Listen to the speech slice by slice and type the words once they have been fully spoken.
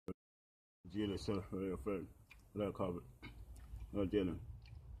Jesus said, that covered. No dinner.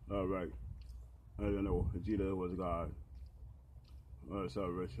 All right. I didn't know Jesus was God. So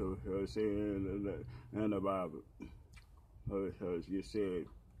Rachel saying in the Bible, you said,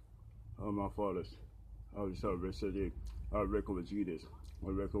 oh, my fathers, I was so Rachel, I reckon with Jesus, I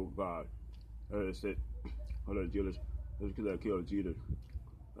reckon with God. I said, Jesus, it's because I killed Jesus.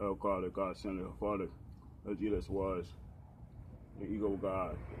 Oh, God, that God sent her father. Jesus was the ego of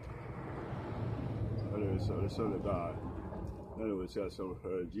God. The Son of God. And it was just so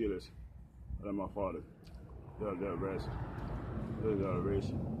Jesus, and my father. That rest. That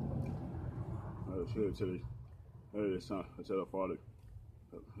race. To the Son, to the Father.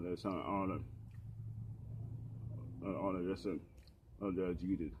 The Son honor. Honor the Son. That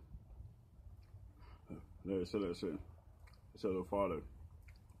Jesus. The Son of the Son. To the Father.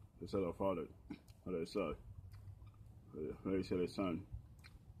 To the Father. The Son. They said the Son.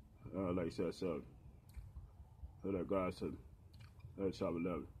 Like said Son. That God said. That chapter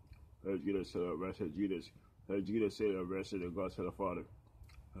 11. That Jesus said arrested Jesus. That Jesus said arrested and God said the Father.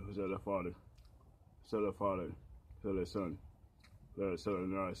 Said the Father. Said the Father. Said the Son. Said the Son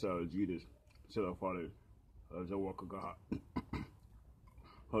and God said Jesus. Said the Father. The work of God.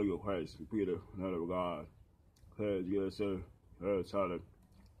 Holy Christ, Peter, not of God. Said Jesus said, Father.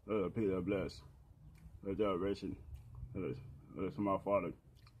 Peter blessed. The generation. That's my Father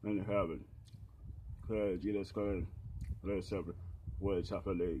in heaven. Said Jesus coming. Let's separate. What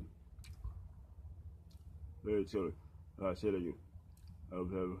chapter 8. Very children. I said to you. I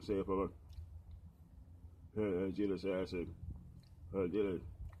will say for Jesus answered. Jesus.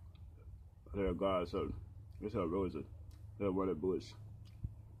 God said, it's a roses. They're one of bush.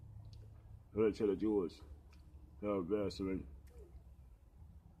 To the Jews. They're blaspheming.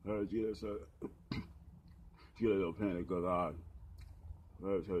 Jesus said, Jesus don't panic God.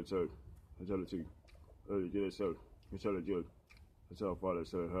 To the church. I tell the chief. Jesus said, I tell the Jews. I tell the Father,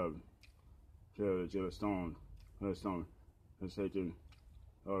 said heaven. Tell the Jews stone. Stone. And Satan.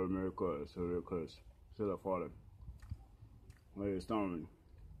 Or miracles. Miracles. Tell the Father. When it's stoning.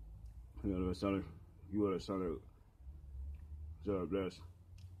 You know the Son. You are the Son of God. Bless.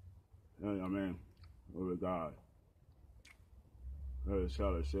 Amen. Over God. The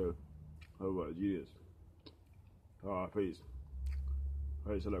scholarship over Jesus. Our face.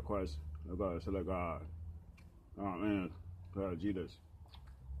 Praise to the Christ. The God, to the God. Amen. God, Jesus.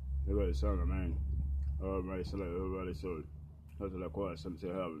 The Son of Man. Everybody, so everybody, so that's the Christ, sent to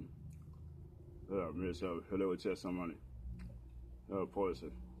heaven. Hello, would test somebody.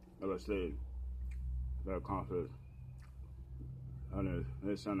 Poison. Hello, slave. That comfort. And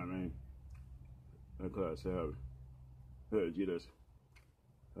the Son of Man. The Christ, to heaven. Hello, Jesus.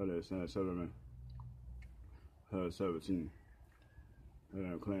 Hello, Son of Man. Hello, 17.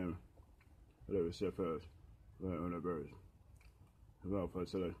 And claim. Hello, set first. On the birds. About for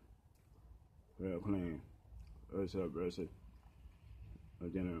today. Claim. Let's have blessed.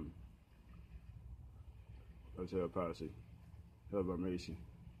 Again, let's have policy. Have a mission.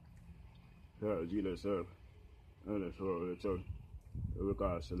 Have Jesus serve. And it's for the church.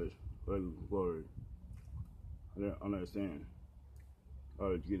 Regardless to this. Glory. I didn't understand how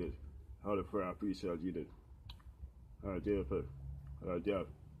to Jesus. How to pray. I appreciate Jesus. How to deal with how to death.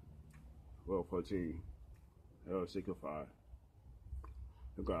 Well, 14. How to sanctify.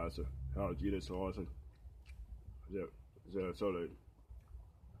 Regardless of how Jesus so awesome. So that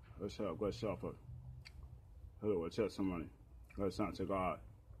let's help God suffer. Hello, test somebody. Let's not to God.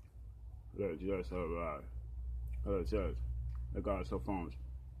 Let Jesus survive. Hello, church. The God so phones.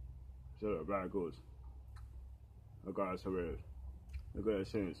 So the bad goods. The God so red. The good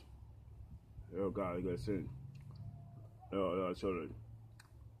sins. The God, the good sin. The children.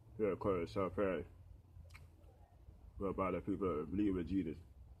 The courage, so fair. But by the people that believe in Jesus.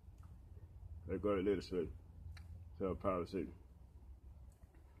 They go to leadership. So policy.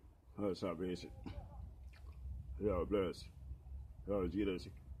 Her salvation. Y'all blessed. Y'all Jesus.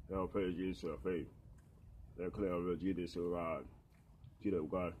 Y'all praise Jesus for faith. They declare over Jesus to God. Jesus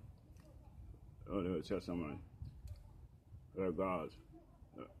God. On the testimony. They're God's.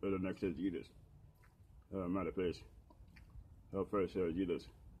 They're the next to Jesus. Manifestation. Her first Jesus.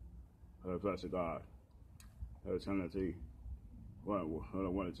 Her blessed God. Her eternity.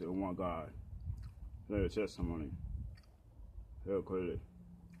 One God. Their testimony. Her credit.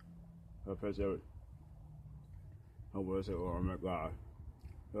 Her presence. Her worship or God.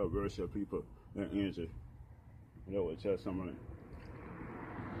 Her worship people and answer. That would testimony.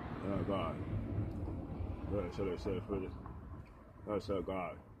 God. Her should have said first. Her said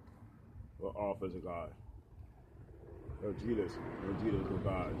God. Her offers of God. Jesus, oh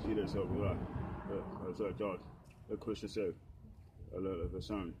God, Jesus, oh God, as a God, the Christian said, the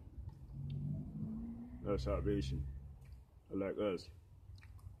Son, salvation, like us,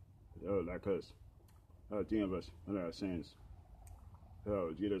 damn us, and our sins.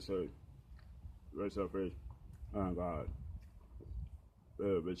 Jesus said, rest of faith, on God,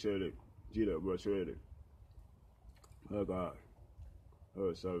 betrayed, Jesus betrayed, oh God,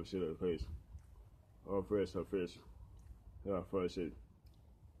 so shit of face, all fresh, first it,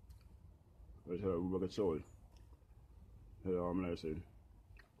 was her book of choice, her mercy,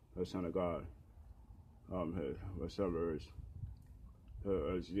 her Son of God, her suburbs,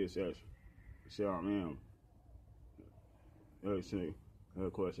 her Jesus, say amen, her say, her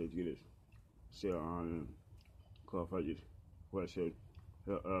question, Jesus, say amen, call for you, question,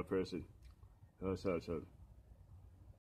 her person, her such,